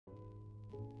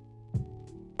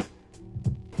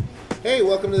Hey,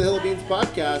 welcome to the Hill of Beans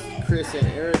podcast. Chris and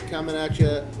Eric coming at you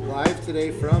live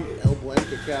today from El Buen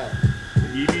Cacao.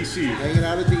 The EBC. Hanging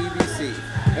out at the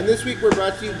EBC. And this week we're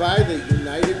brought to you by the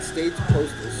United States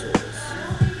Postal Service.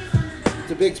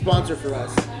 It's a big sponsor for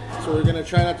us, so we're going to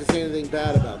try not to say anything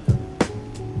bad about them.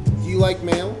 Do you like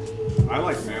mail? I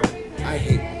like mail. I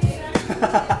hate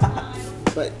mail.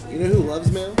 But you know who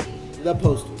loves mail? The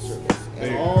Postal Service.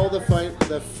 And all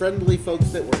the friendly folks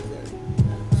that work there.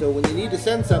 So when you need to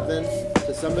send something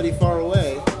to somebody far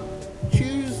away,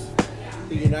 choose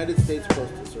the United States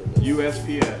Postal Service.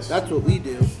 USPS. That's what we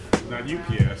do. Not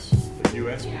UPS, but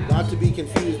USPS. Not to be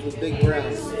confused with Big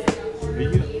Brown.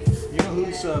 You know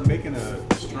who's making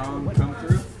a strong come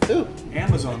through? Who?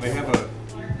 Amazon. They have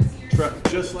a truck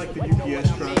just like the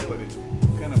UPS truck, but it's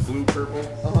kind of blue-purple.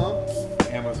 Uh-huh.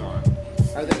 Amazon.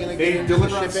 Are they going to get They into deliver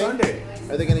the on shipping? Sunday.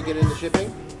 Are they going to get into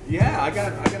shipping? Yeah, I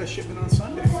got a shipment on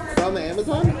Sunday. From the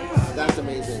Amazon? That's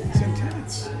amazing. It's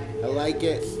intense. I like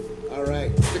it. All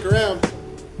right. Stick around.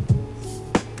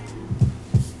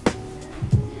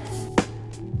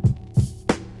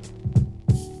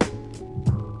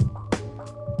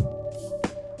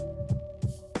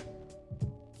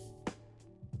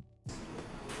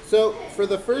 So, for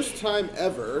the first time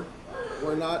ever,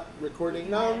 we're not recording.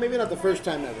 No, maybe not the first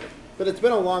time ever. But it's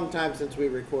been a long time since we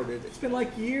recorded It's been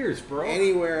like years, bro.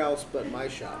 anywhere else but my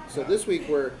shop. So this week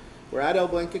we're at El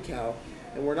Buen Cacao,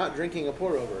 and we're not drinking a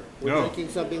pour over. We're No. drinking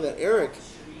something that Eric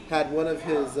had one of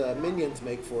his minions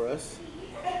make for us.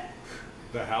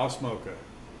 The house mocha.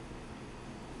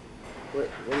 What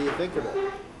do you think of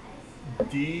it?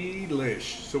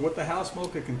 Delish. So what the house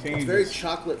mocha contains It's very is-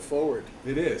 chocolate forward.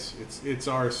 It is. It's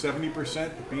our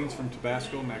 70% beans from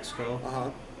Tabasco,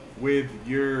 Mexico, with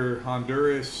your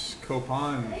Honduras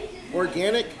Copan.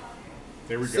 Organic,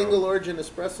 There we single go. origin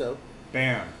espresso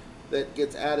Bam. that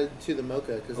gets added to the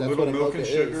mocha because A that's little what a milk mocha and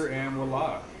sugar, is. and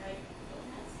voila.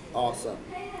 Awesome.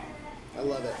 I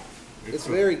love it. It's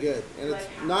a- very good, and it's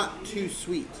not too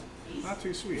sweet. Not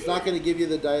too sweet. It's not going to give you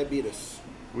the diabetes.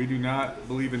 We do not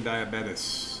believe in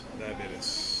diabetes.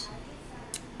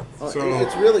 So-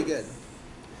 It's really good.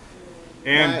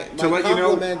 And my to let you know,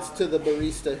 compliments to the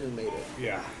barista who made it.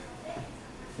 yeah,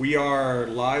 we are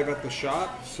live at the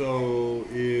shop. So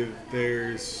if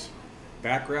there's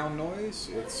background noise,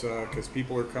 it's because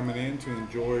people are coming in to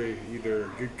enjoy either a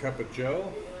good cup of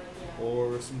Joe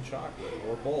or some chocolate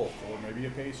or both, or maybe a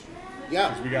pastry. Yeah,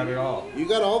 Because we got it all. you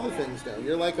got all the things down.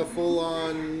 You're like a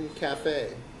full-on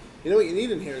cafe. You know what you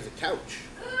need in here is a couch.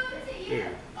 Dude,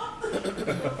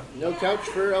 No couch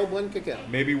for El Buen Cacao.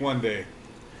 maybe one day.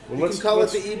 Well, You can call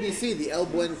it the EBC, the El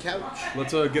Buen Couch.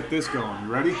 let's get this going.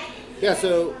 You ready? Yeah,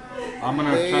 so I'm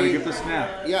gonna try to get the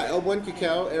snap. yeah, El Buen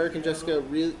Cacao. Eric and Jessica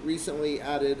recently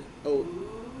added. Oh,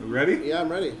 You ready? yeah, I'm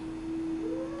ready.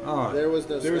 Oh, There was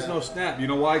no no snap. You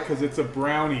know why? Because it's a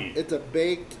brownie It's a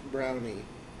baked brownie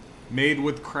made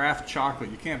with craft chocolate.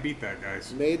 You can't beat that,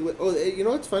 guys. made with. Oh, you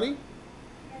know what's funny?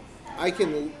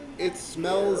 It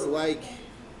smells like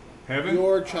Heaven?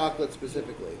 your chocolate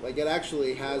specifically. Like it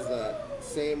actually has that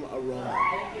same aroma.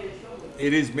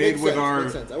 It is made Makes with sense, our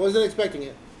makes sense. I wasn't expecting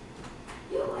it.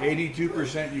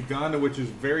 82% Uganda, which is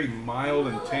very mild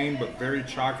and tame, but very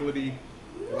chocolatey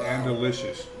and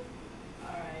delicious.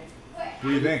 What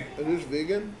do you think? It is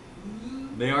vegan.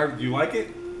 They are. Do you like it?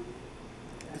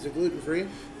 Is it gluten free?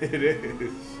 It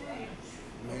is.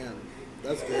 Man,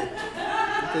 that's good.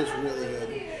 It tastes really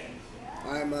good.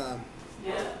 I'm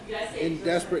in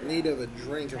desperate need of a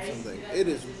drink of something. It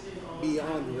is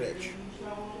beyond rich.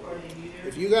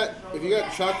 If you got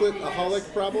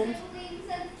chocolate-aholic problems,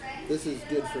 this is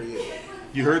good for you.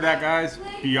 You heard that, guys?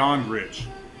 Beyond rich.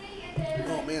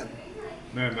 Oh man,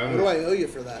 Man, that what do I is. owe you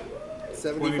for that?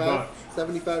 $20.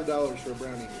 $75 for a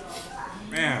brownie.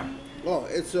 Man, Oh,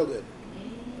 it's so good.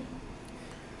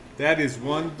 that is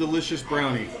one delicious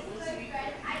brownie.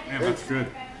 Man, that's good.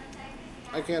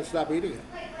 I can't stop eating it.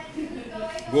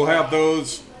 We'll have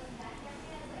those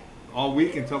all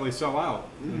week until they sell out,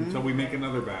 Mm-hmm. until we make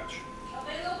another batch.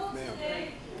 Man.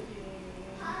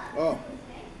 Oh,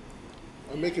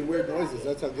 I'm making weird noises.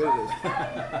 That's how good it is.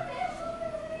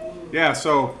 Yeah,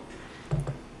 so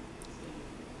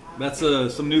that's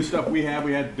some new stuff we have.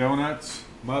 We had donuts,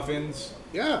 muffins.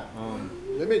 Yeah,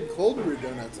 they made cold brew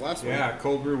donuts last week. Yeah,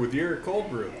 cold brew with your cold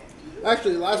brew.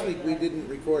 Actually, last week we didn't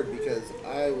record because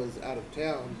I was out of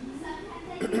town.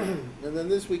 And then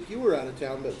this week you were out of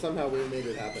town, but somehow we made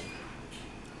it happen.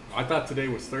 I thought today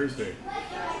was Thursday.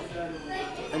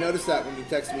 I noticed that when you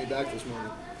texted me back this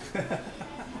morning.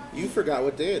 You forgot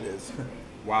what day it is.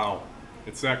 Wow,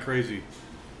 it's that crazy.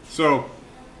 So,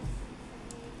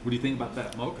 what do you think about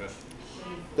that mocha?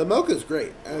 The mocha's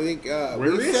great. I think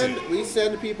Where is it? we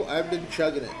send people. I've been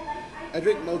chugging it. I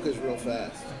drink mochas real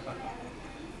fast.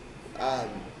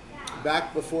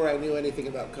 Back before I knew anything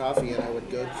about coffee, and I would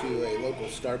go to a local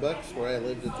Starbucks where I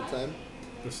lived at the time.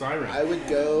 The siren. I would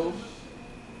go,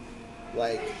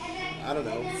 like, I don't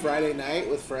know, Friday night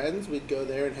with friends. We'd go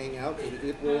there and hang out because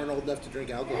we weren't old enough to drink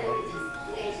alcohol.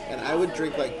 And I would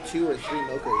drink like 2 or 3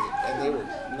 mochas, and they were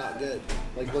not good.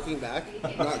 Like, looking back,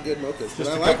 not good mochas. Just But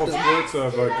a I liked couple them. squirts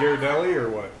of Ghirardelli or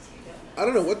what? I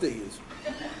don't know what they use.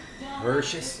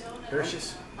 Hershey's.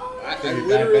 I Maybe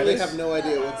literally diabetes? have no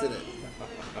idea what's in it.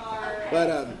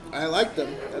 But I liked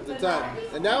them at the time.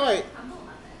 And now I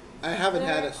haven't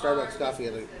had a Starbucks coffee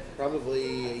in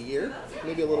probably a year,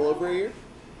 maybe a little over a year.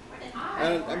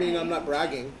 And, I mean, I'm not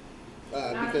bragging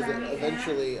because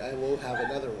eventually I will have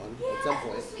another one at some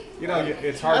point. You know,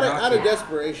 it's hard not Out of to.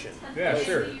 desperation. Yeah,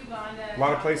 sure. A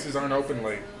lot of places aren't open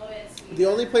late. The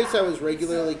only place I was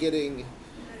regularly getting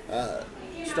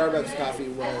Starbucks coffee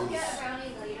was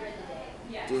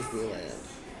Disneyland,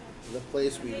 the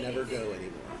place we never go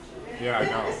anymore. Yeah, I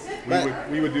know.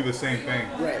 We would do the same thing.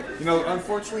 Right. You know,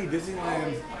 unfortunately,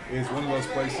 Disneyland is one of those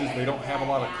places they don't have a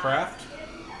lot of craft,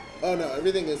 Oh no,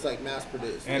 everything is like mass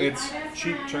produced. and it's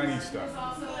cheap Chinese stuff.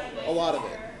 A lot of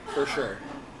it, for sure.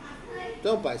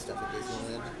 Don't buy stuff at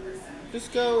Disneyland.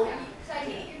 Just go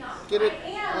get it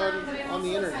on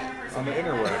the internet. On the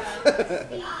interwebs.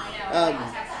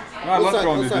 No, I Let's love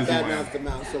going to not badmouth Disneyland. the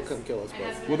mouse. He'll come kill us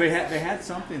both. Well, they had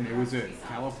something. It was a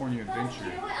California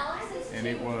Adventure, and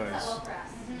it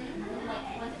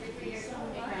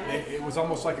was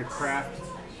almost like a craft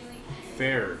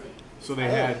fair. So they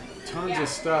had tons of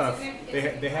stuff.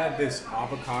 They had this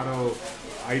avocado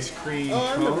ice cream. Oh,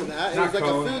 I remember cone. that. It Not was like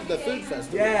cone. the food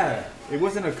festival. Yeah, it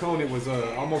wasn't a cone. It was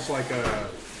almost like a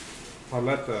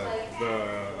paleta.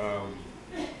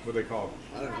 What are they called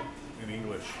I don't know. in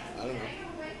English? I don't know.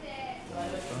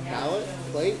 Palette?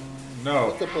 Plate? No,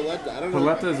 What's a paleta? I don't know.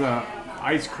 paleta's a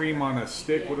ice cream on a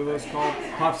stick. What are those called?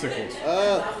 Popsicles.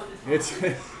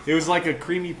 It was like a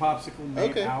creamy popsicle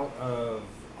made Okay. out of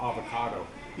avocado.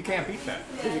 You can't beat that.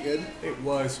 Is it good? It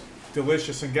was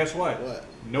delicious, and guess what? What?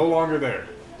 No longer there.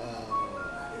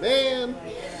 Man.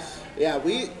 Yeah,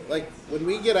 we like when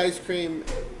we get ice cream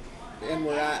and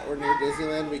we're near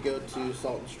Disneyland, we go to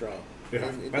Salt and Straw. Yeah,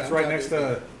 in that's right downtown next Disney.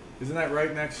 to. Isn't that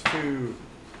right next to?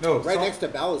 No, Right next to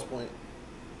Ballast Point.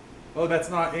 Oh, that's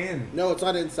not in. No, it's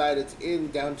not inside. It's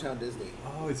in downtown Disney.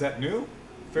 Oh, is that new?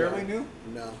 Fairly new?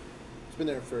 No, it's been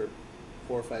there for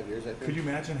 4 or 5 years, I think. Could you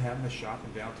imagine having a shop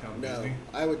in downtown No, Disney?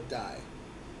 I would die.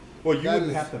 Well, you That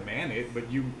wouldn't is- have to man it, but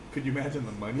could you imagine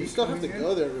the money? You still have to coming in?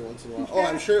 go there every once in a while. Oh,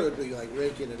 I'm sure it would be like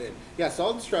raking it in. Yeah,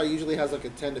 Salt and Straw usually has like a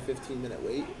 10 to 15 minute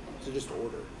wait to just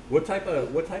order. What type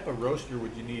of roaster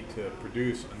would you need to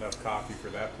produce enough coffee for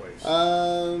that place?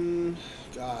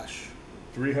 Gosh,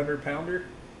 300 pounder?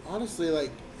 honestly,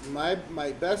 like my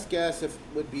best guess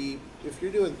would be if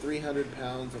you're doing 300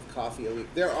 pounds of coffee a week.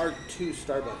 There are 2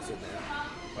 Starbucks in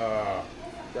there,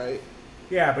 right?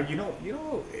 Yeah, but you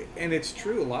know, and it's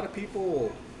true. A lot of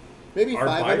people Maybe are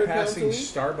 500 pounds a bypassing week.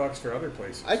 Starbucks for other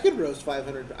places. I could roast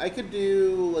 500. I could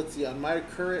do, let's see, on my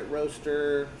current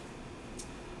roaster,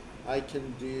 I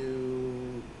can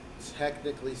do,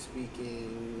 technically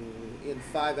speaking, in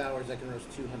 5 hours, I can roast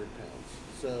 200 pounds.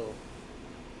 So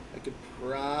I could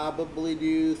probably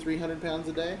do 300 pounds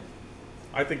a day.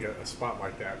 I think a spot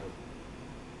like that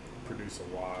would produce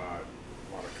a lot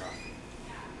of coffee.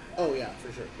 Oh, yeah,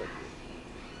 for sure. But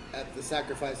at the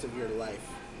sacrifice of your life.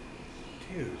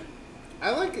 Dude. I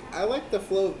like the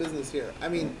flow of business here. I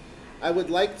mean, I would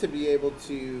like to be able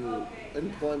to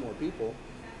employ more people.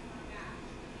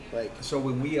 Like, So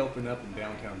when we open up in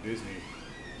downtown Disney,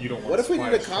 you don't want what to if we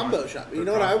supply did a us combo coffee shop? for You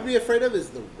know what I coffee. would be afraid of is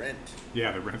the rent.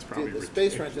 Yeah, the rent's probably Dude, the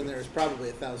space ridiculous. rent in there is probably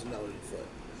 $1,000 a foot.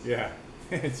 Yeah.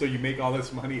 And so you make all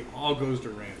this money, all goes to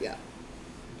rent. Yeah.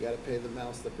 You got to pay the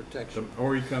mouse the protection.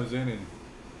 Or he comes in and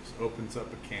just opens up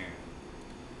a can.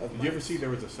 Of Did you ever mice. see there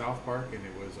was a South Park and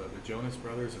it was the Jonas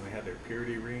Brothers and they had their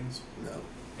purity rings? No.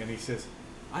 And he says,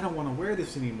 I don't want to wear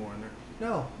this anymore. And they're,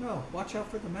 no, watch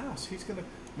out for the mouse. He's going to,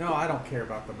 no, I don't care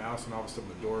about the mouse. And all of a sudden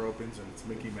the door opens and it's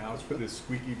Mickey Mouse with his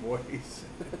squeaky voice.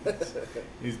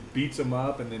 He beats him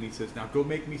up and then he says, now go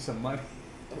make me some money.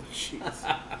 Oh,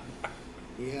 jeez.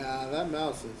 Yeah, that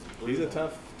mouse is He's a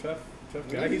brutal. tough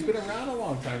guy. He's been around a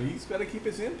long time. He's got to keep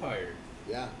his empire.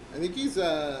 Yeah. I think he's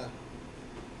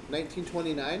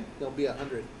 1929. He'll be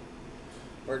 100.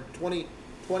 Or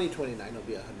 2029, he'll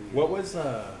be 100. What was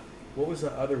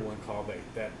the other one called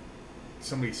that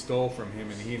somebody stole from him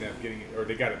and he ended up getting it, or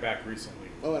they got it back recently?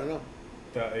 Oh, I don't know.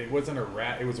 It wasn't a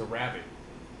rat. It was a rabbit.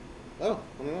 Oh,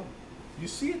 I don't know. You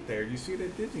see it there. You see it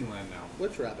at Disneyland now.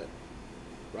 Which rabbit?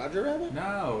 Roger Rabbit?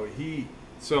 No,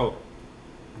 so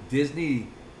Disney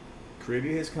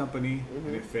created his company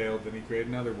and it failed. Then he created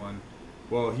another one.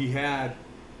 Well, he had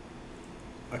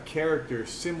a character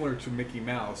similar to Mickey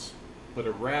Mouse, but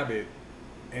a rabbit,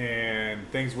 and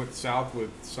things went south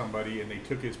with somebody, and they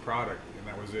took his product, and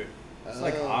that was it. It's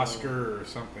like Oscar or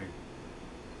something.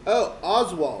 Oh,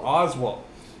 Oswald. Oswald.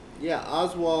 Yeah,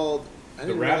 Oswald. I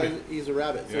didn't rabbit. realize he's a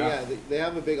rabbit. So yeah, they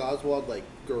have a big Oswald like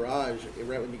garage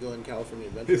right when you go in California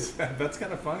Adventure. That's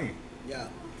kind of funny. Yeah.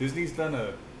 Disney's done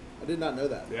I did not know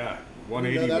that. 180. I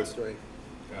didn't know that story.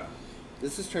 Yeah.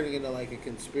 This is turning into like a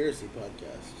conspiracy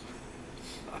podcast.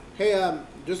 Hey,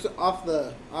 just off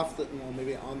the well,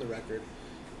 maybe on the record.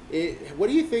 What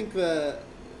do you think the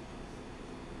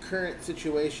current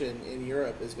situation in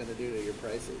Europe is going to do to your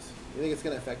prices? You think it's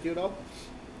going to affect you at all?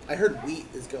 I heard wheat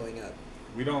is going up.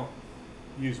 We don't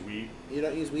use wheat. You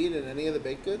don't use wheat in any of the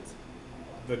baked goods?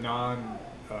 The non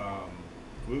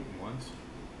gluten ones.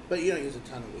 But you don't use a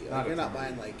ton of wheat. Like, you're not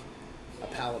buying wheat. like a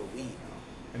pallet of wheat.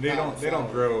 And they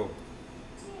don't grow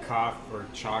coffee or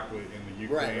chocolate in the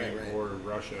Ukraine right. or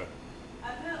Russia.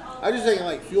 I'm just thinking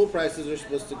like fuel prices are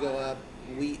supposed to go up,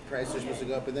 wheat prices are supposed to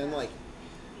go up, and then like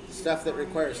stuff that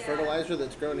requires fertilizer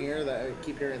that's grown here, that I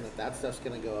keep hearing that stuff's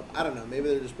going to go up. I don't know. Maybe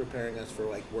they're just preparing us for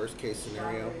like worst case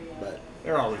scenario, but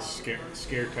they're always scare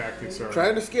tactics. Are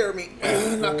trying to scare me.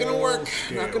 Not going to work.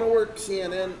 Not going to work.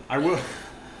 CNN.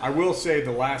 I will say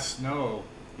the last snow,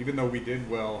 even though we did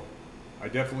well, I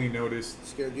definitely noticed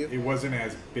scared you. It wasn't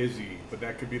as busy, but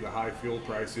that could be the high fuel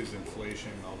prices,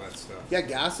 inflation, all that stuff. Yeah,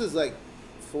 gas is like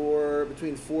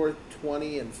between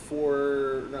 $4.20 and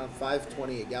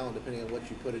 $5.20 a gallon, depending on what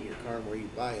you put in your car and where you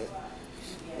buy it.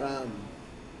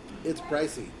 It's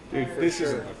pricey. Dude, this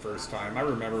isn't the first time. I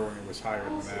remember when it was higher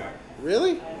than that.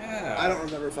 Really? Yeah. I don't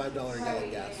remember $5 a gallon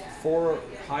gas.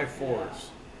 High fours.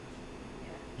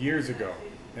 Years ago.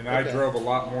 And I drove a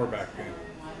lot more back then.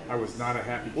 I was not a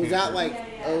happy camper. Was that like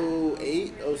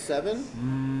 08,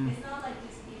 07?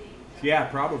 Yeah,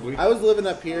 probably. I was living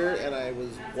up here, and I was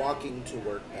walking to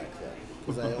work back then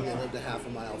because I only lived a half a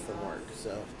mile from work,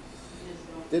 so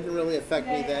didn't really affect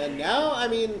me then. Now, I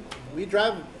mean, we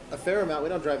drive a fair amount. We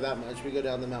don't drive that much. We go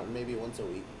down the mountain maybe once a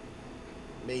week.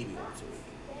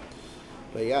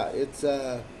 But yeah, it's...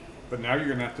 But now you're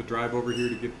going to have to drive over here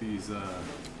to get these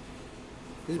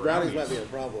brownies might be a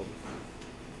problem.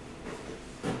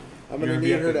 I'm going to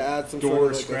need her to add some door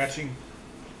sort of like scratching.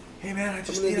 Hey man, I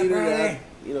just need need a brownie.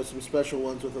 add, some special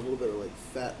ones with a little bit of like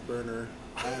fat burner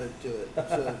added to it,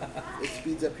 so it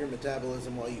speeds up your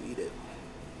metabolism while you eat it.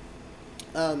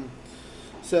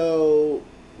 So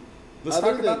let's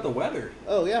talk about the weather.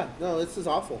 Oh yeah, no, this is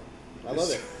awful. I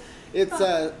love it. It's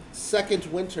second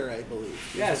winter, I believe.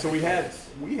 Yeah, so we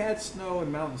had snow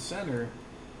in Mountain Center,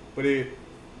 but it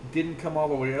didn't come all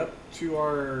the way up to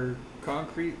our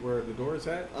concrete where the door is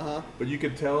at. But you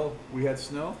could tell we had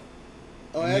snow.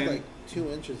 Oh, I had like 2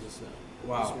 inches of snow.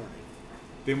 Wow. This morning.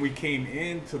 Then we came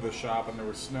into the shop and there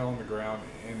was snow on the ground.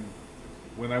 And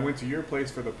when I went to your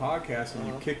place for the podcast and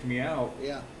you kicked me out,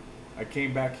 I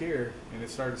came back here and it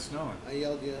started snowing. I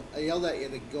yelled at you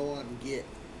to go on get.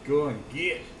 Go on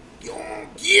get. Go on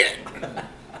get.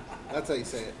 That's how you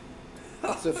say it.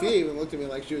 Sophia even looked at me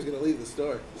like she was going to leave the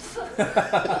store.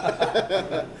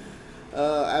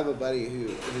 I have a buddy who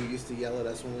used to yell at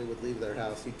us when we would leave their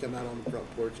house. He'd come out on the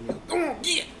front porch and yell, "Go on,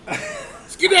 get!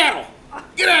 Skedaddle!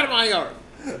 Get out of my yard!"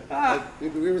 Like, we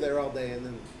were there all day, and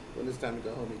then when it was time to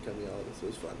go home, he'd come yell at us. It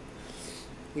was fun.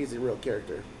 He's a real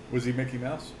character. Was he Mickey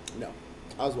Mouse? No.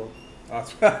 Oswald.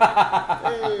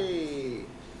 Hey!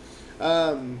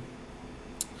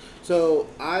 So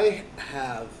I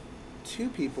have 2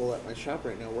 people at my shop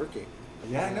right now working.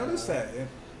 Yeah, I noticed that.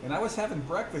 And I was having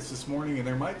breakfast this morning, and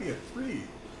there might be a 3.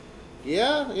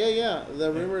 Yeah.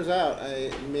 The rumor's out.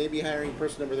 I may be hiring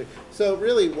person number 3. So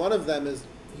really, one of them he's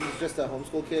just a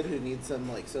homeschool kid who needs some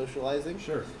like socializing.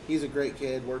 Sure. He's a great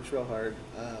kid, works real hard.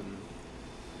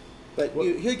 But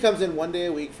he comes in 1 day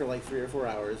a week for like 3 or 4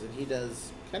 hours, and he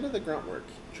does kind of the grunt work,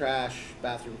 trash,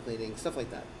 bathroom cleaning, stuff like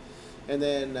that. And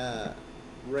then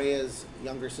Rhea's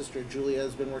younger sister Julia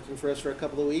has been working for us for a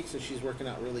couple of weeks, and she's working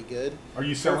out really good. Are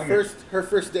you selling her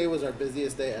first day was our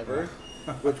busiest day ever,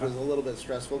 which was a little bit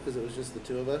stressful because it was just the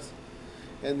 2 of us.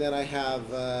 And then I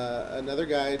have another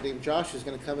guy named Josh who's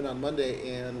going to come in on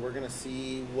Monday, and we're going to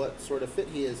see what sort of fit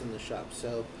he is in the shop.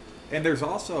 So, and there's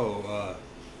also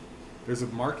there's a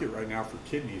market right now for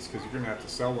kidneys because you're going to have to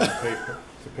sell one to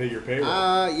pay your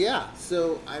payroll. Yeah.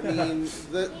 So I mean,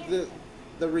 the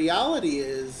reality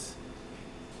is,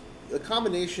 the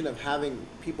combination of having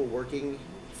people working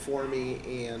for me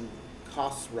and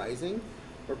costs rising,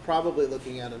 we're probably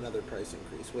looking at another price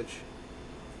increase, which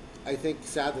I think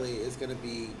sadly is going to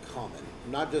be common.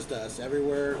 Not just us.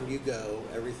 Everywhere you go,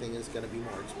 everything is going to be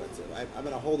more expensive. I'm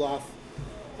going to hold off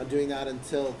on doing that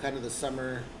until kind of the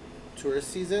summer tourist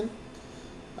season.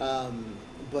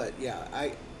 But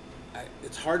yeah,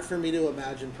 it's hard for me to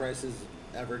imagine prices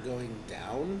ever going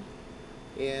down.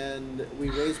 And we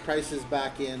raised prices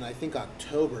back in, I think,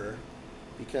 October,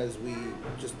 because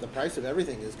the price of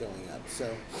everything is going up.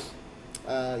 So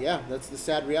yeah, that's the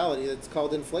sad reality. It's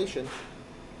called inflation.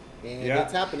 And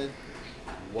it's happening.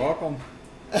 Welcome,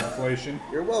 inflation.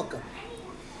 You're welcome.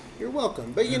 You're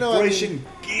welcome. But inflation,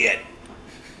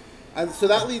 so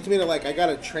that leads me to I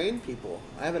gotta train people.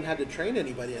 I haven't had to train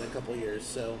anybody in a couple years,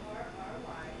 so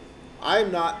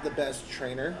I'm not the best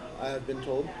trainer. I've been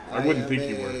told. I wouldn't think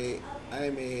you were. I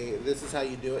am this is how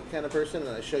you do it kind of person,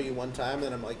 and I show you one time,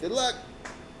 and I'm like, good luck,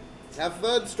 have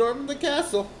fun, storming the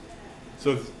castle.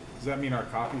 So does that mean our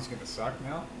coffee's gonna suck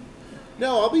now?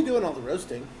 No, I'll be doing all the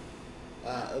roasting.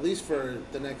 At least for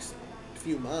the next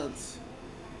few months.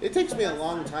 It takes me a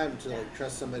long time to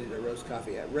trust somebody to roast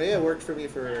coffee. Rhea worked for me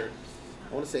for,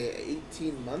 I want to say,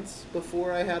 18 months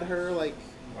before I had her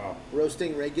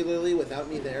roasting regularly without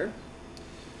me there.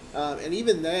 And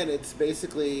even then, it's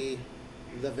basically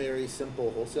the very simple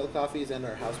wholesale coffees and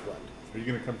our house blend. Are you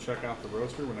gonna come check out the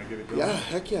roaster when I get it going? Yeah,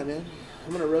 heck yeah, man.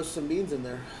 I'm gonna roast some beans in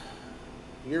there.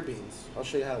 Your beans. I'll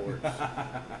show you how it works.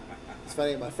 It's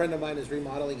funny, a friend of mine is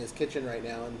remodeling his kitchen right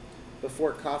now, and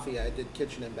before coffee I did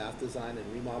kitchen and bath design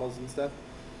and remodels and stuff.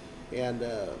 And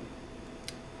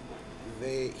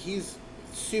he's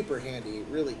super handy,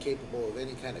 really capable of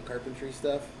any kind of carpentry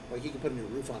stuff. He can put a new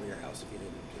roof on your house if you need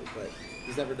him to, but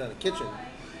he's never done a kitchen.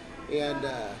 And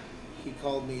he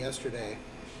called me yesterday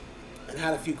and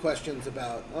had a few questions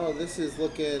about, this is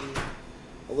looking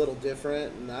a little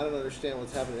different, and I don't understand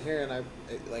what's happening here. And I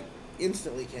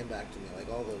instantly came back to me,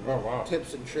 all the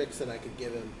tips and tricks that I could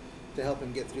give him to help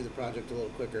him get through the project a little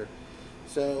quicker.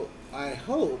 So I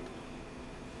hope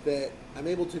that I'm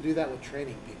able to do that with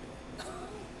training people.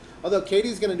 Although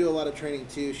Katie's going to do a lot of training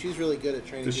too. She's really good at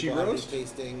training people how to do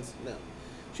tastings. No,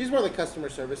 she's more the customer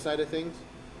service side of things,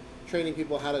 training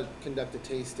people how to conduct a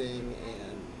tasting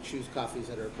and choose coffees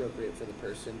that are appropriate for the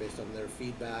person based on their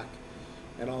feedback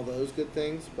and all those good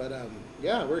things. But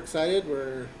yeah, we're excited.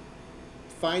 We're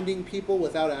finding people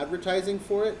without advertising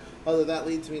for it. Although that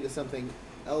leads me to something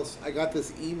else. I got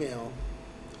this email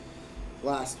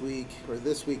last week or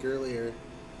this week earlier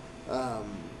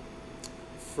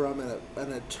from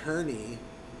an attorney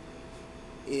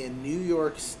in New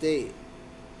York State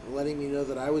letting me know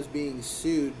that I was being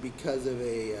sued because of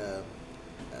a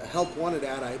help wanted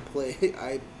ad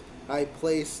I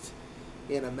placed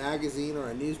in a magazine or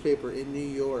a newspaper in New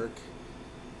York.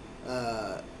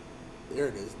 There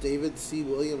it is, David C.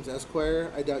 Williams,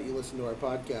 Esquire. I doubt you listen to our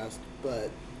podcast, but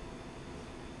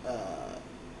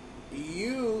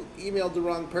you emailed the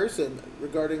wrong person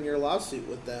regarding your lawsuit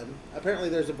with them. Apparently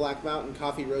there's a Black Mountain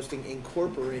Coffee Roasting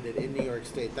Incorporated in New York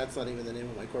State. That's not even the name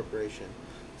of my corporation.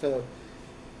 So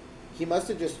he must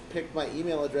have just picked my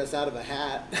email address out of a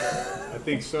hat. I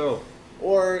think so.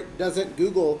 Or doesn't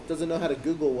know how to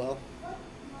Google well.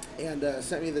 And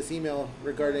sent me this email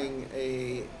regarding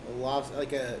a loss,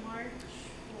 a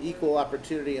equal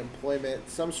opportunity employment,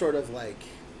 some sort of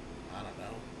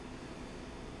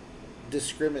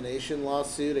discrimination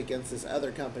lawsuit against this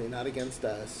other company, not against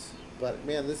us. But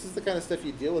man, this is the kind of stuff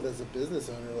you deal with as a business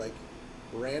owner,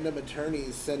 random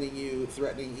attorneys sending you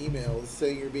threatening emails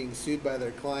saying you're being sued by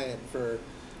their client for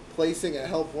placing a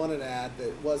help wanted ad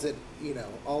that wasn't,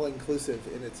 all inclusive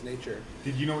in its nature.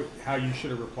 Did you know how you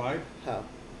should have replied? How?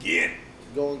 Get.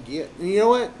 Go and get. And you know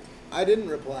what? I didn't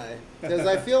reply because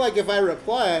I feel like if I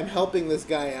reply, I'm helping this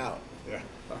guy out. Yeah.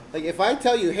 If I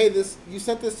tell you, hey, you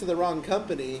sent this to the wrong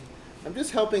company, I'm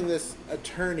just helping this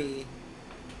attorney,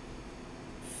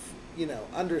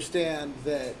 understand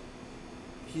that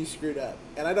he screwed up,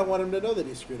 and I don't want him to know that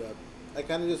he screwed up. I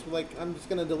kind of just I'm just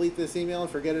gonna delete this email and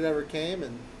forget it ever came,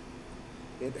 and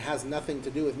it has nothing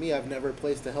to do with me. I've never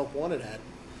placed a help wanted ad.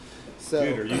 So,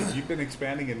 dude, you've been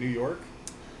expanding in New York?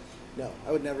 No,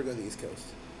 I would never go to the East Coast.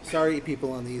 Sorry,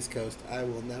 people on the East Coast. I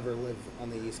will never live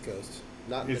on the East Coast.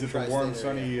 Not in Is the it the warm,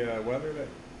 sunny weather that?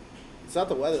 It's not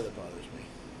the weather that bothers me.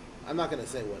 I'm not going to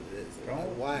say what it is,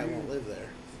 why I won't live there.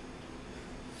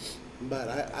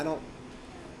 But I don't.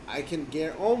 I can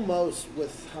almost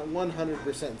with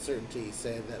 100% certainty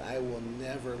say that I will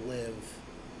never live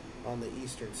on the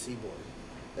Eastern Seaboard,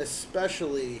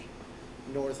 especially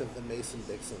north of the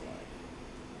Mason-Dixon line.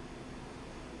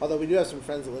 Although we do have some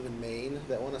friends that live in Maine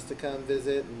that want us to come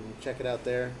visit and check it out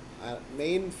there.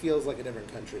 Maine feels like a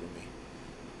different country to me.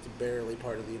 It's barely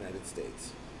part of the United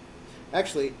States.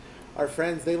 Actually, our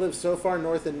friends, they live so far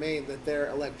north in Maine that their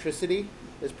electricity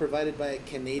is provided by a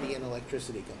Canadian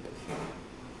electricity company.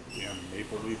 Yeah,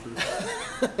 maple leafers.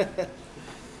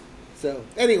 So,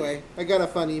 anyway, I got a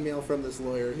fun email from this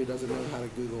lawyer who doesn't know how to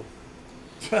Google.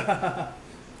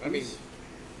 I mean,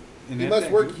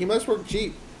 he must work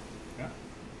cheap.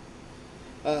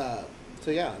 Yeah.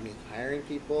 So yeah, I mean, hiring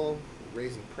people,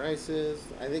 raising prices.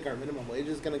 I think our minimum wage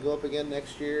is going to go up again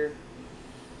next year.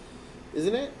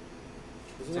 Isn't it?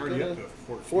 It's already up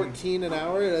to 14 an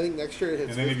hour. I think next year it hits.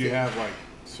 And then 15. if you have like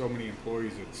so many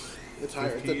employees, it's higher.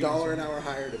 It's $1 an hour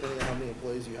higher depending on how many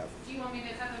employees you have. Do you want me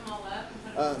to cut them all up and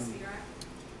put them on the speaker?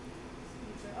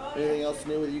 Anything else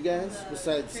new with you guys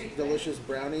besides delicious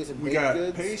brownies and we baked got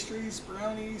goods? pastries,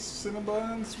 brownies,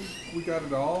 Cinnabons. We got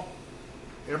it all.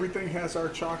 Everything has our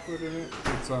chocolate in it.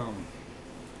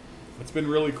 It's been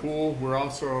really cool. We're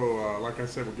also, like I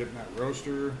said, we're getting that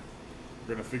roaster.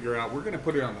 We're gonna figure out. We're gonna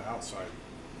put it on the outside.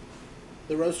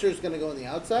 The roaster is gonna go on the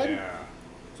outside. Yeah.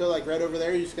 So like right over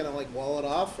there, you're just gonna like wall it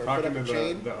off or Talking put up to a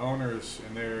chain. the owners,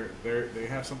 and they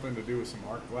have something to do with some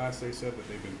art glass. They said that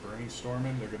they've been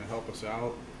brainstorming. They're gonna help us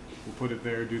out. We'll put it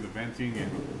there, do the venting,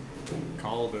 and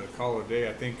call it a day.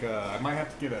 I think I might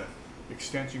have to get a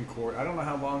extension cord. I don't know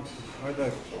how long are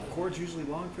the cords usually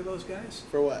long for those guys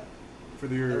For what? for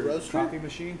your roaster? coffee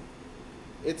machine.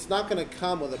 It's not going to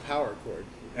come with a power cord.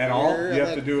 At all? You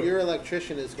have to do it. Your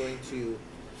electrician is going to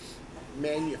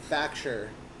manufacture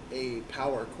a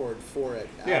power cord for it.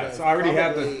 Yeah, so I already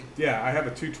have I have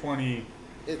a 220.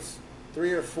 It's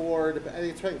 3 or 4. I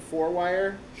think it's probably 4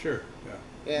 wire. Sure.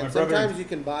 Yeah. And sometimes you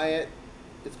can buy it.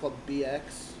 It's called BX.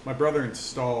 My brother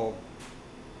installed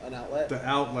an outlet. The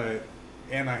outlet,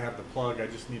 and I have the plug. I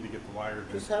just need to get the wire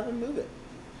in. Just have him move it.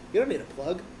 You don't need a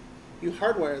plug. You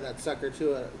hardwire that sucker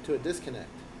to a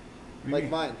disconnect, like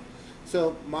mine.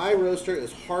 So my roaster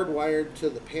is hardwired to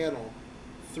the panel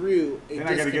through a disconnect.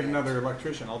 Then I got to get another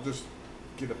electrician. I'll just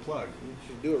get a plug. You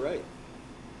should do it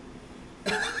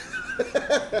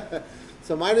right.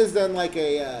 So mine is done like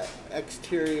a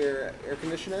exterior air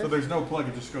conditioner. So there's no plug;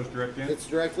 it just goes direct in. It's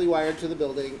directly wired to the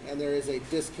building, and there is a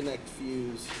disconnect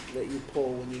fuse that you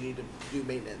pull when you need to do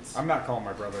maintenance. I'm not calling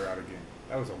my brother out again.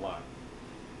 That was a lot.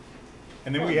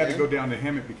 And then we had to go down to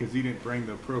Hemet because he didn't bring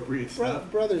the appropriate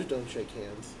stuff. Brothers don't shake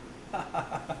hands.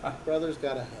 Brothers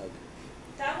got a hug.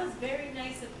 That was very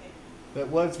nice of him. That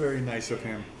was very nice of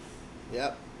him.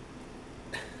 Yep.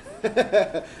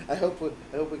 I hope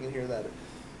we can hear that.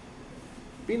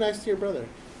 Be nice to your brother.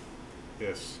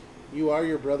 Yes. You are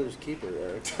your brother's keeper,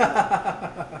 Eric.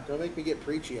 Don't make me get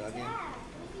preachy on you.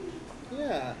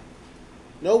 Yeah.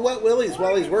 No wet willies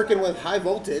while he's working with high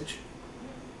voltage.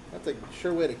 That's a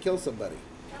sure way to kill somebody.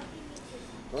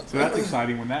 So that's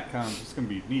exciting when that comes. It's going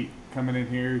to be neat. Coming in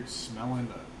here, smelling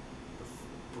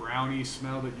the brownie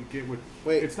smell that you get with...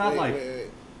 Wait, it's not like... Wait.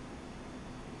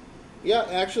 Yeah,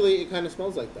 actually, it kind of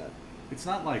smells like that. It's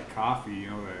not like coffee, you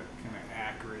know, that kind of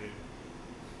acrid,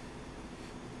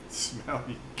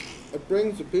 smelly. It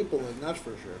brings the people in, that's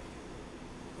for sure.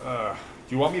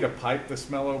 Do you want me to pipe the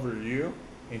smell over to you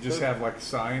and just have like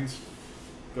signs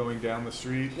going down the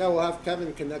street? Yeah, we'll have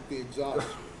Kevin connect the exhaust.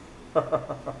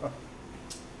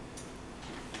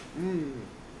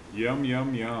 Yum,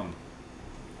 yum, yum.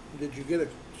 Did you get it?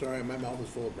 Sorry, my mouth is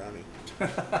full of brownie.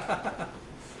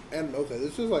 And okay,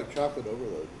 this is like chocolate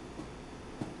overload.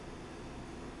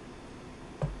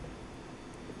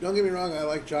 Don't get me wrong, I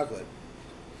like chocolate,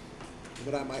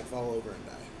 but I might fall over and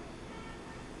die.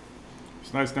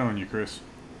 It's nice knowing you, Chris.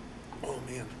 Oh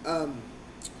man.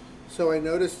 So I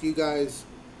noticed you guys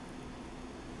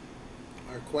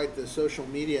are quite the social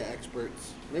media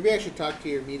experts. Maybe I should talk to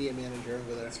your media manager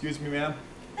over there. Excuse me, ma'am.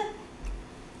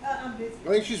 I'm busy. I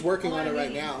think she's working on it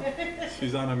right now.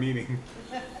 She's on a meeting.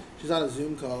 She's on a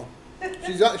Zoom call.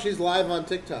 She's live on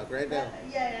TikTok right now.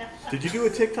 Yeah. Did you do a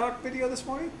TikTok video this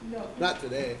morning? No. Not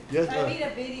today. Yes. I made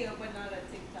a video, but not a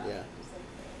TikTok. Yeah. Just like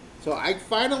that. So I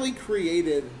finally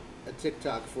created a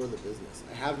TikTok for the business.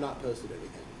 I have not posted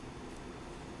anything.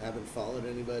 I haven't followed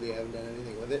anybody. I haven't done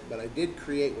anything with it, but I did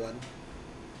create one.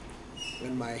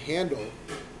 And my handle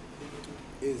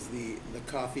is the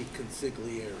coffee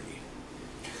consigliere.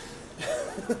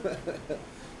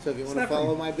 So if you want to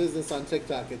follow my business on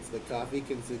TikTok, it's the coffee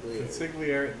consigliere.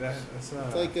 Consigliere. That's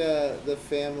It's like the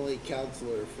family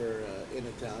counselor for in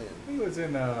Italian. He was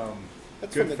in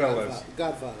That's from the Goodfellas.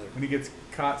 Godfather. When he gets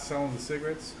caught selling the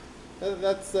cigarettes.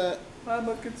 That's I'm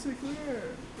a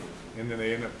consigliere. And then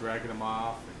they end up dragging him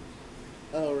off.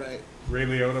 oh right. Ray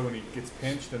Liotta, when he gets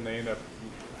pinched, and they end up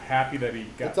happy that he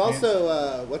got It's pinched.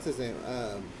 also what's his name?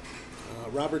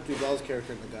 Robert Duvall's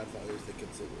character in The Godfather is the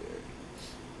consigliere.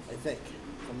 I think,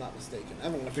 if I'm not mistaken. I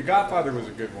haven't watched The Godfather was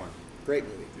a good one. great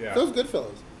movie. Yeah. So was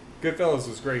Goodfellas. Goodfellas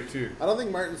was great too. I don't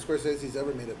think Martin Scorsese's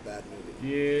ever made a bad movie.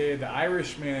 Yeah, The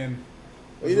Irishman.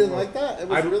 Oh, you didn't like that? It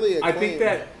was really I think acclaimed.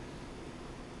 that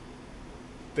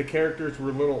the characters were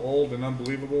a little old and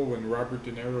unbelievable when Robert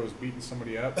De Niro was beating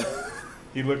somebody up.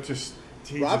 He looked just.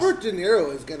 Robert De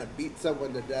Niro is going to beat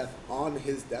someone to death on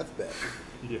his deathbed.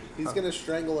 Yeah. He's going to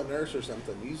strangle a nurse or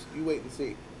something. You wait and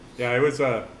see. Yeah, it was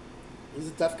He's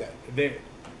a tough guy.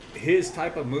 his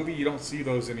type of movie. You don't see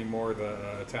those anymore.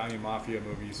 The Italian mafia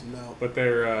movies. No. But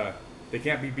they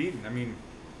can't be beaten. I mean,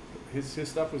 his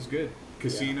stuff was good.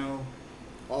 Casino.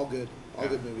 All good. All Yeah.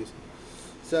 good movies.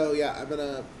 So, yeah, I'm going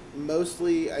to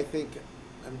mostly, I think,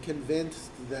 I'm convinced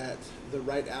that the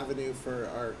right avenue for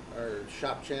our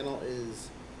shop channel is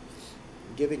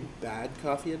giving bad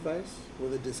coffee advice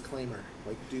with a disclaimer.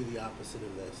 Like, do the opposite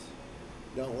of this.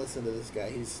 Don't listen to this guy.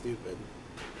 He's stupid.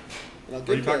 And I'll Are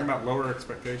give you talking about lower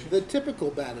expectations? the typical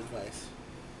bad advice?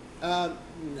 No.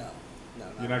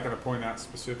 You're not going to point out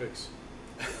specifics.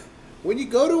 When you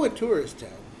go to a tourist town,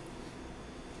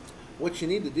 what you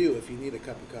need to do if you need a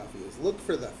cup of coffee is look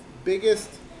for the biggest,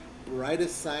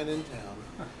 brightest sign in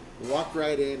town, walk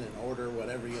right in and order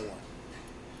whatever you want.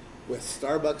 With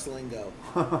Starbucks lingo.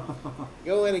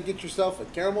 Go in and get yourself a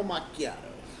caramel macchiato.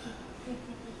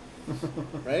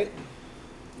 Right?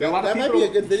 Yeah, a lot of That might people- be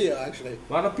a good video, actually.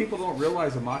 A lot of people don't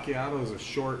realize a macchiato is a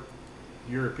short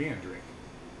European drink,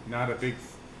 not a big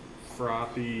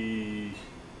frothy,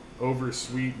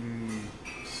 over-sweetened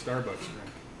Starbucks drink.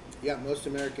 Yeah, most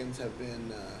Americans have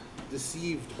been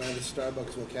deceived by the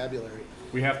Starbucks vocabulary.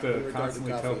 We have In to regard to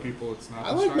constantly tell coffee. people it's not. I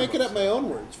the like making Starbucks up my own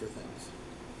words for things.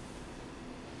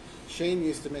 Shane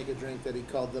used to make a drink that he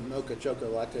called the Mocha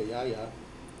Chocolate Yaya,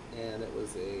 and it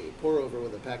was a pour over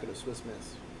with a packet of Swiss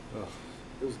Miss. Ugh,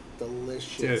 It was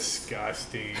delicious.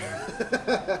 disgusting.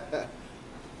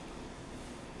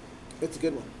 It's a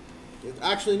good one.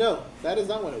 Actually, no, that is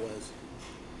not what it was.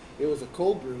 It was a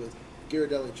cold brew with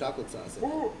Ghirardelli chocolate sauce in it.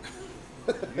 Woo.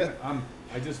 Yeah,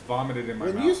 I just vomited in my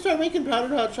When mouth. you start making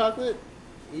powdered hot chocolate,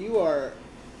 you are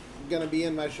going to be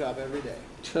in my shop every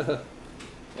day.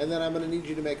 And then I'm going to need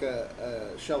you to make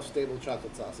a shelf-stable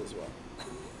chocolate sauce as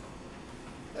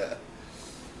well.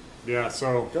 Yeah,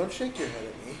 so Don't shake your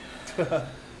head at me.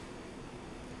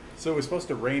 it was supposed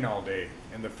to rain all day,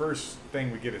 and the first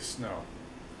thing we get is snow.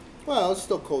 Well, it's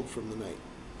still cold from the night.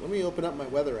 Let me open up my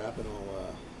weather app and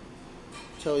I'll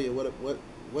tell you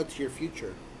what's your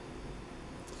future.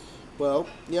 Well,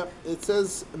 yep, it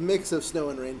says a mix of snow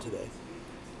and rain today.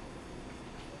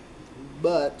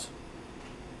 But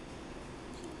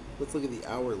let's look at the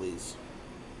hourlies.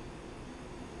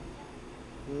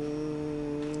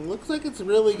 Looks like it's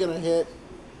really gonna hit.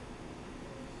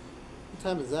 What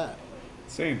time is that?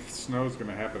 Saying snow's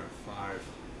gonna happen at 5.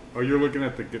 Oh, you're looking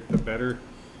at the better.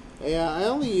 Yeah, I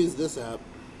only use this app.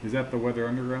 Is that the Weather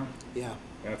Underground? Yeah.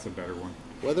 That's a better one.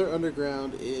 Weather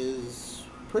Underground is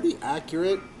pretty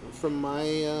accurate from my.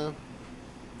 Yeah,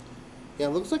 it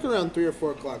looks like around 3 or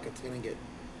 4 o'clock it's going to get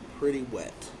pretty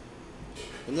wet.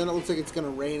 And then it looks like it's going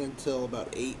to rain until about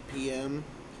 8 p.m.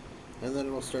 And then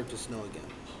it'll start to snow again.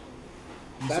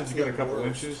 You That's said you get the a couple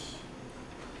worst. inches.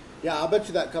 Yeah, I'll bet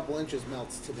you that couple inches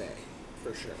melts today,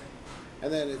 for sure.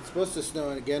 And then it's supposed to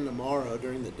snow again tomorrow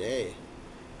during the day.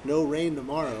 No rain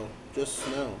tomorrow, just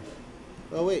snow.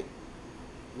 Oh, wait.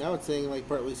 Now it's saying like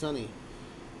partly sunny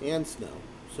and snow.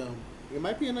 So it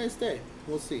might be a nice day.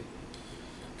 We'll see.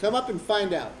 Come up and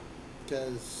find out,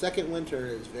 because second winter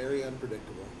is very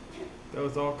unpredictable. That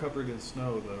was all covered in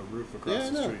snow. The roof across Yeah, I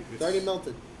the know. street. It's already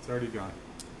melted. It's already gone.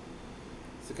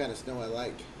 It's the kind of snow I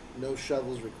like. No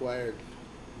shovels required.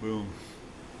 Boom.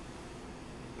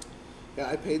 Yeah,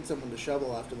 I paid someone to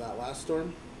shovel after that last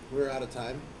storm. We were out of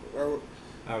time. Or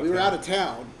Out we of were town. out of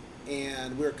town,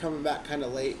 and we were coming back kind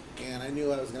of late, and I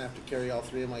knew I was going to have to carry all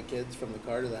 3 of my kids from the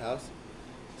car to the house.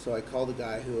 So I called a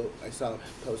guy who I saw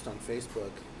post on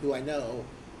Facebook, who I know,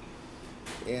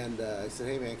 and I said,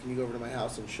 hey man, can you go over to my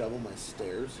house and shovel my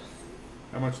stairs?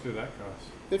 How much did that cost?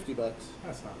 $50.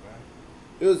 That's not bad.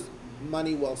 It was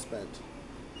money well spent.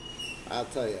 I'll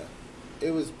tell you.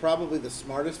 It was probably the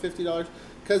smartest $50,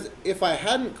 because if I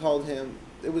hadn't called him,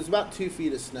 it was about 2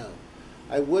 feet of snow.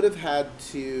 I would have had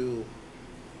to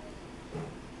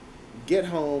get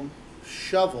home,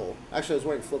 shovel. Actually, I was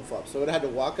wearing flip-flops, so I would have had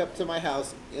to walk up to my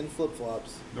house in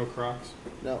flip-flops. No Crocs.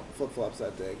 No, flip-flops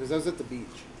that day, because I was at the beach.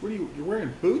 What are you're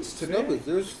wearing boots today? Snow boots.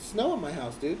 There was snow in my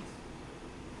house, dude.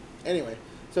 Anyway,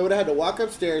 so I would have had to walk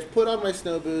upstairs, put on my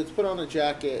snow boots, put on a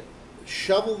jacket,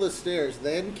 shovel the stairs,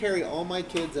 then carry all my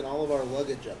kids and all of our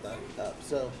luggage up.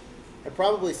 So I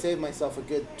probably saved myself a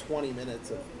good 20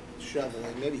 minutes of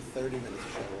shoveling, maybe 30 minutes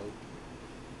of shoveling.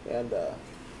 And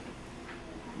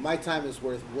my time is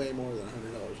worth way more than $100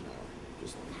 an hour.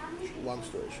 Just long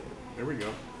story short. There we go.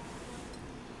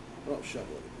 I don't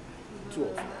shovel it. I'm too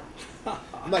old for that.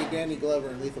 I'm like Danny Glover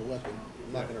in Lethal Weapon.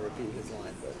 I'm not going to repeat his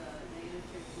line, but it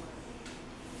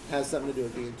has something to do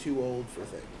with being too old for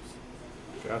things.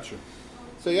 Gotcha.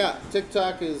 So yeah,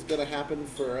 TikTok is going to happen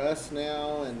for us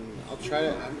now, and I'll try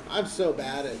to. I'm so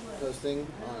bad at posting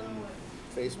on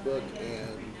Facebook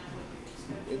and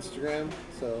Instagram,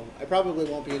 so I probably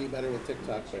won't be any better with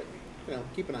TikTok, but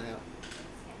keep an eye out.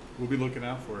 We'll be looking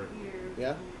out for it.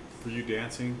 Yeah. For you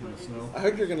dancing in the snow. I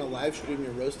heard you're going to live stream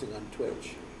your roasting on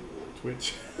Twitch.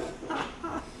 Twitch.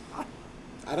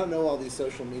 I don't know all these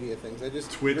social media things.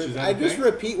 Twitch is that I just thing?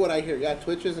 repeat what I hear. Yeah,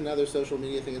 Twitch is another social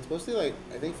media thing. It's mostly like,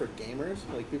 I think, for gamers,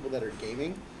 like people that are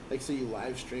gaming. Like, so you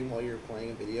live stream while you're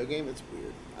playing a video game. It's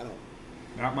weird.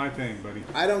 Not my thing, buddy.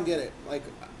 I don't get it. Like,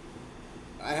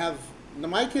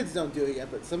 my kids don't do it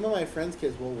yet, but some of my friends'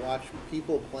 kids will watch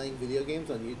people playing video games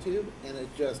on YouTube, and it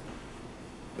just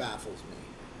baffles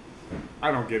me.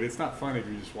 I don't get it. It's not fun if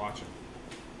you're just watching.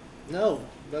 No,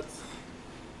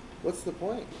 what's the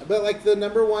point? But like the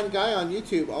number one guy on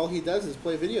YouTube, all he does is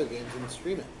play video games and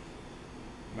stream it.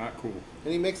 Not cool.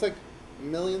 And he makes like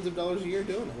millions of dollars a year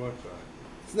doing it. What the?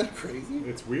 Isn't that crazy?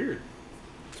 It's weird.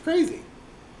 It's crazy.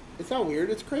 It's not weird,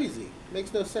 it's crazy. It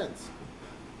makes no sense.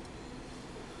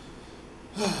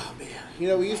 Oh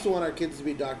man. We used to want our kids to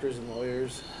be doctors and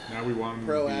lawyers. Now we want them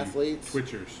Pro to be athletes.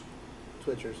 Twitchers.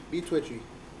 Twitchers. Be twitchy.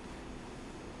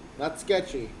 Not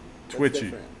sketchy. That's Twitchy.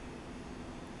 different.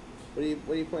 What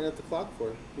are you pointing at the clock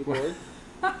for? You bored?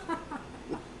 Are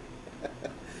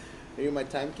you my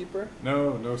timekeeper?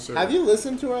 No, sir. Have you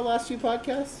listened to our last few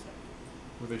podcasts?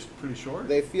 Were they pretty short?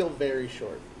 They feel very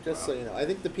short. Just so you know. I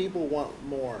think the people want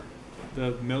more.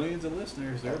 The millions of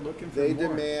listeners, they're looking for They more.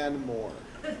 demand more.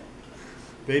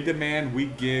 They demand we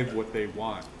give what they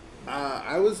want.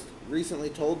 I was recently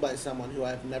told by someone who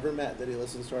I've never met that he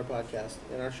listens to our podcast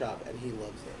in our shop, and he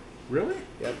loves it. Really?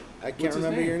 Yep. I can't What's his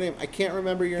remember name? your name. I can't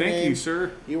remember your name. Thank you,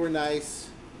 sir. You were nice.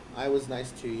 I was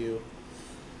nice to you.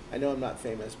 I know I'm not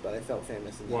famous, but I felt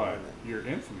famous in that What? moment. You're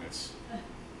infamous.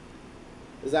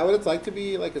 Is that what it's like to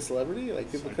be like a celebrity? Like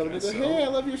people I come and guess go, so. "Hey, I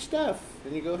love your stuff,"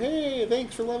 and you go, "Hey,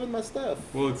 thanks for loving my stuff."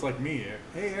 Well, it's like me.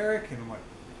 Hey, Eric. And I'm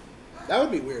like, That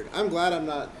would be weird. I'm glad I'm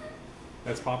not.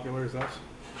 as popular as us?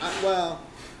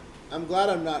 I'm glad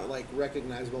I'm not like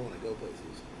recognizable when I go places.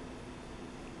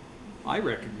 I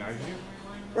recognize you.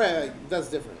 Right, like, that's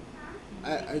different.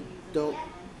 I don't.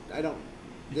 You kind of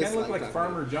look dislike like talking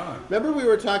Farmer to you. John. Remember we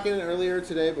were talking earlier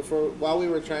today while we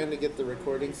were trying to get the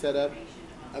recording set up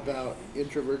about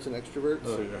introverts and extroverts.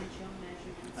 Oh, yeah.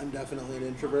 I'm definitely an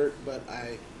introvert, but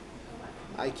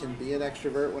I can be an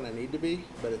extrovert when I need to be,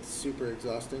 but it's super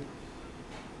exhausting.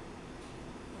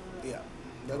 Yeah,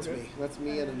 that's Okay. me. That's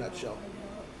me in a nutshell.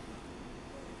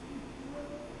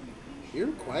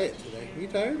 You're quiet today. Are you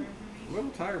tired? A little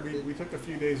tired. We took a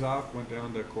few days off, went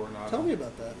down to Coronado. Tell me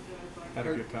about that. Had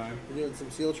a good time. You're doing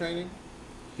some SEAL training?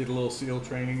 Did a little SEAL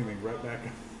training and then right back.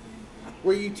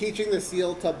 Were you teaching the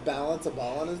SEAL to balance a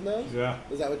ball on his nose? Yeah.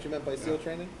 Is that what you meant by SEAL Yeah.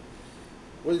 training?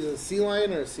 What is it, a sea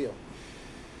lion or a SEAL?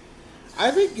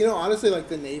 I think, honestly, like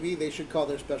the Navy, they should call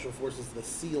their special forces the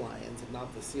Sea Lions and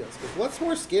not the SEALs. Because what's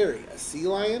more scary, a sea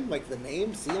lion, like the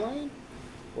name Sea Lion,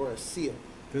 or a SEAL?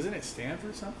 Doesn't it stand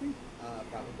for something?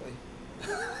 Probably.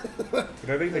 But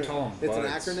I think they call them It's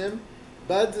BUDS. an acronym.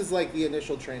 BUDS is like the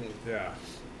initial training. Yeah.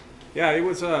 Yeah, it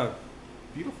was a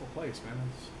beautiful place, man.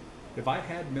 If I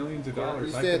had millions of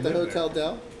dollars, You I stay could at the live Hotel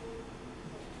there.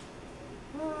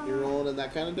 Del? You're rolling in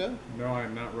that kind of dough? No,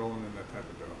 I'm not rolling in that type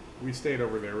of dough. We stayed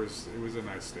over there. It was a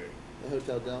nice stay. The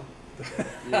Hotel Del?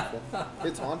 Beautiful.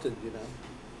 It's haunted,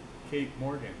 Kate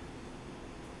Morgan.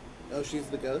 Oh, she's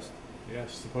the ghost? Yeah,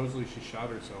 supposedly she shot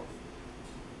herself.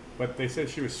 But they said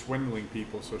she was swindling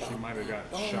people, so she might have got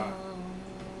shot.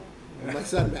 My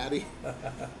son Maddie.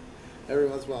 Every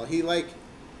once in a while, he's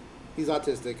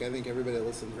autistic. I think everybody that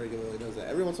listens regularly knows that.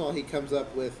 Every once in a while, he comes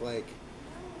up with like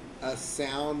a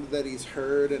sound that he's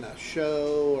heard in a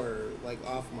show or like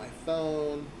off my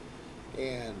phone,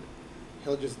 and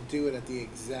he'll just do it at the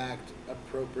exact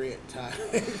appropriate time.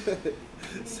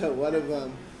 So one of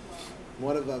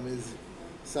them is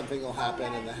something will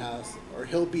happen in the house, or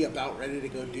he'll be about ready to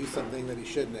go do something that he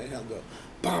shouldn't, and he'll go,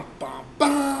 bum, bum,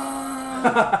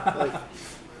 bum. Like,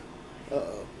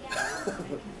 uh-oh.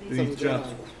 Something's going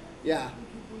on. Yeah.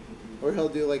 Or he'll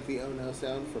do like the oh no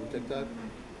sound from TikTok.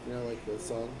 Like the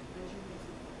song.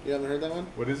 You haven't heard that one?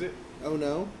 What is it? Oh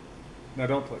no? No,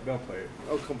 don't play it.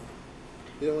 Oh, come on.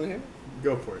 You don't want to hear it?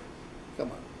 Go for it.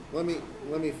 Come on. Let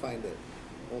me find it.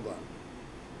 Hold on.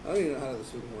 I don't even know how this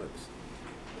thing works.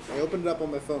 I opened it up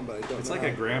on my phone, but I don't It's know like how.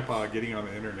 a grandpa getting on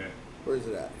the internet. Where is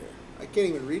it at here? I can't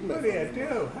even read my What phone. do you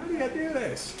anymore. do? How do you do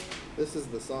this? This is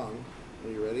the song.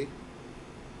 Are you ready?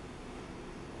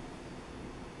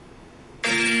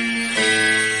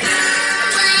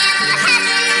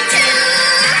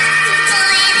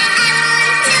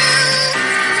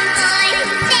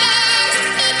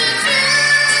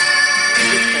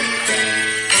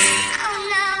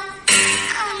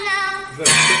 Is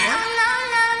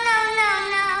that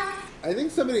I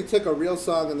think somebody took a real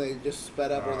song and they just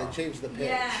sped up or they Oh. changed the pitch.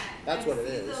 Yeah. That's I what it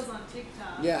see is. those on TikTok.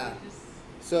 Yeah. They just-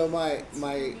 So my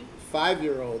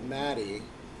 5-year-old Matthew,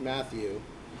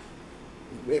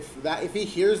 if he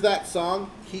hears that song,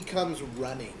 he comes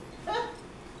running,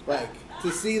 like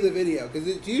to see the video because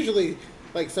it's usually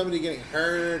like somebody getting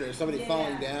hurt or somebody Yeah.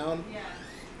 falling down. Yeah.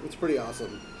 It's pretty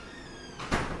awesome.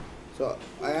 So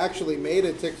I actually made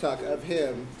a TikTok of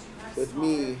him with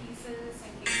me.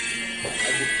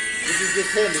 This is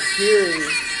just him hearing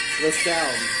the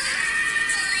sound.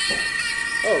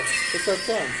 Oh, what's that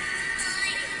sound?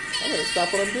 I'm gonna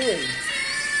stop what I'm doing.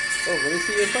 Oh, let me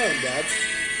see your phone, Dad.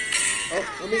 Oh,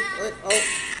 let me. Oh,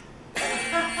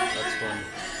 That's funny.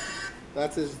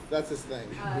 that's his thing.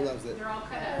 He loves it. They're all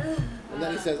cut up. And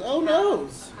then he says, "Oh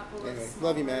noes." A couple of Anyway,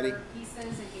 love you, Maddie. smaller pieces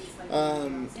in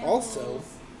case, like, Also,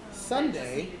 that Sunday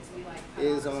just needed to be, like, cut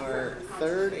is off our for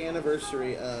 3rd conservation.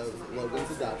 anniversary of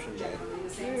Logan's adoption day. The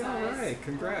same Hey, all size. right,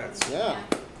 congrats. Yeah.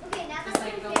 Okay, now Just that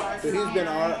like we the figured large So this he's out, been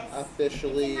our guys,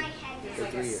 officially it's in my head There's for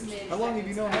like 3 a years. smidge How long that have you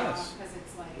gets known cut us? off 'cause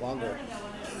it's like- Longer.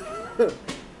 I don't know.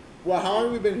 Well, how long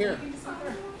have we been here?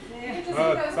 It just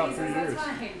About goes 3 pieces, years. that's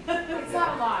fine. It's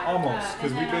not a lot. Almost,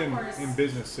 because and we've then, been of course, in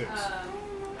business 6.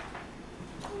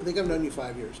 I think I've known you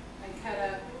 5 years. I cut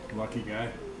up, Lucky guy.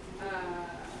 uh,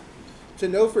 To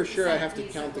know for sure, I have to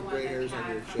centerpiece count of the one gray that we hairs on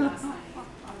had your from chin. last night.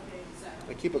 So,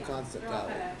 I keep a yeah, constant they're all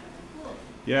tally. cut up.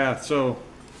 Yeah, so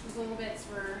There's little bits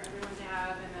for everyone to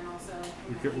have, and then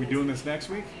also. we doing this next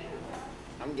week?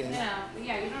 I'm game. Yeah, but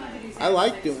yeah, you don't have to do. I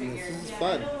like six doing this. figures. This is Yeah.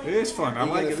 fun. It is fun. I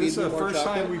You like gonna it. This is feed me the more first time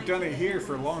chocolate? we've done it here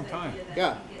for a long time.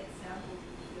 Yeah.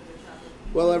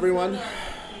 Well, everyone,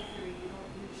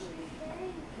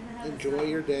 enjoy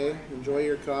your day. Enjoy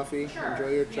your coffee. Sure, Enjoy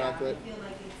your yeah. chocolate.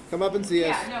 Come up and see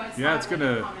us. Yeah, no, it's Yeah, not it's like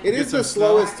gonna- common. It Get is the some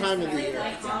slowest snow. time of the I'd year.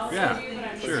 like to also Yeah, do, but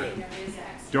I'm sure. saying there is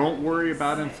extra. Don't worry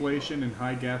about inflation and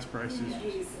high gas prices.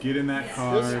 Get in that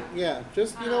car.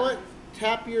 Just you know what?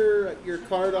 Tap your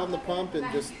card on the pump and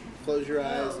just close your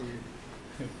eyes and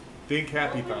Think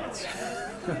happy thoughts.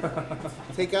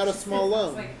 take out a small It's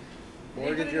loan. like,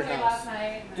 Mortgage your away house. last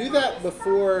night, and Do then- that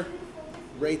before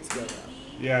rates go up.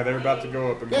 Yeah, they're about to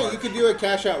go up in Yeah, March. you could do a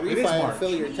cash out It is refi and March.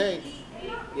 fill your tank.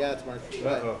 Yeah, it's March.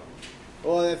 But, Uh-oh.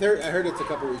 well, I heard it's a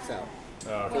couple weeks out.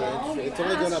 Oh, okay. Well, It's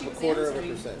only going up she a was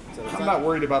 1/4%. So it's I'm not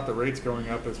worried about the rates going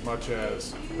up as much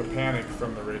as the panic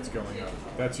from the rates going up.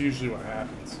 That's usually what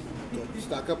happens.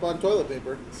 Stock up on toilet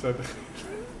paper. So,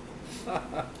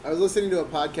 I was listening to a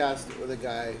podcast with a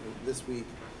guy this week,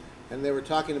 and they were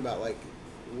talking about like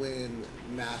when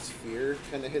mass fear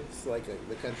kind of hits like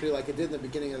the country, like it did in the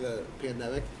beginning of the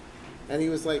pandemic, and he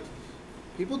was like,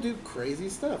 people do crazy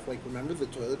stuff. Like remember the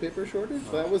toilet paper shortage?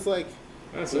 That was like,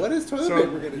 that's what it. is toilet So,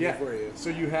 paper going to yeah, do for you? So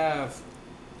you have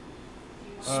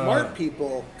Smart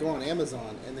people go on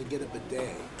Amazon and they get a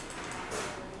bidet,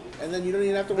 and then you don't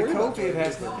even have to the worry about COVID toilet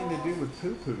has paper. nothing to do with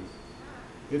poo poo.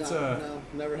 It's no,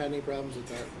 never had any problems with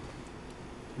that.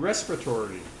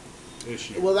 respiratory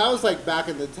issue. Well, that was like back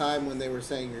in the time when they were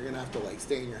saying you're gonna have to like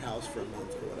stay in your house for a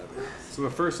month or whatever. So the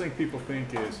first thing people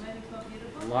think is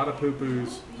a lot of poo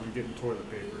poos. I'm getting toilet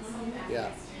paper. Yeah.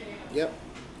 Yep.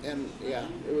 And yeah,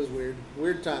 it was weird.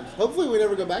 Weird times. Hopefully we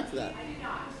never go back to that.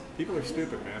 People are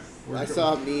stupid, man. I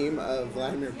saw a meme of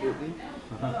Vladimir Putin,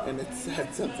 and it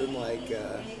said something like,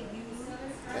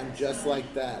 and just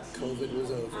like that, COVID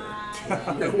was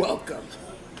over. You're welcome.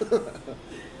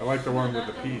 I like the one with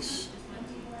the peace,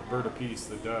 the bird of peace,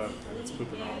 the dove, and it's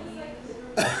pooping on.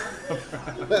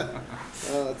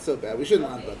 Oh, it's so bad. We shouldn't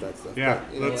laugh about that stuff. Yeah,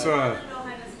 but you know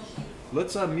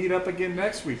let's what? meet up again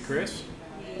next week, Chris.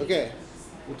 Okay,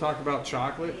 We'll talk about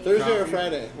chocolate. Thursday or coffee.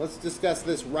 Friday. Let's discuss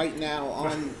this right now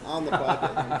on the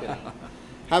podcast. I'm kidding.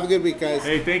 Have a good week, guys.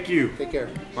 Hey, thank you. Take care.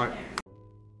 Bye.